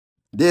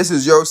This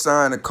is your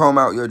sign to comb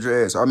out your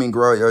dreads. I mean,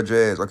 grow out your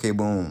dreads. Okay,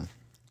 boom.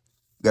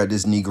 Got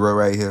this Negro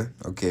right here.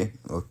 Okay,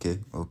 okay,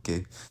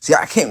 okay. See,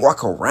 I can't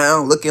walk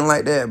around looking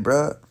like that,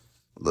 bruh.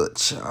 Look,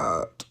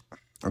 chopped.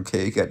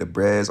 Okay, you got the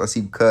brass. I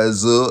see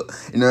cuz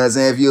Zool. You know what I'm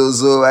saying? If you're a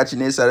Zool watching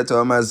this, shout out to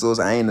all my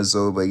Zools. I ain't a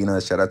Zool, but you know,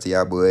 shout out to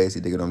y'all boys.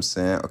 You dig what I'm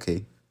saying?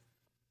 Okay.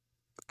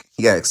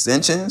 You got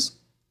extensions?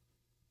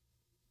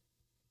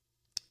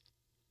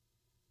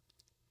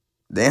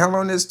 Damn, how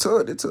long this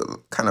took? It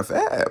took kind of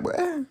fast,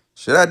 boy.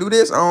 Should I do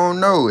this? I don't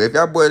know. If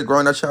y'all boys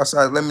growing up y'all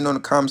size, let me know in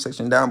the comment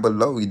section down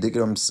below. You dig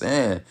what I'm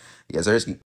saying? Yes, sir.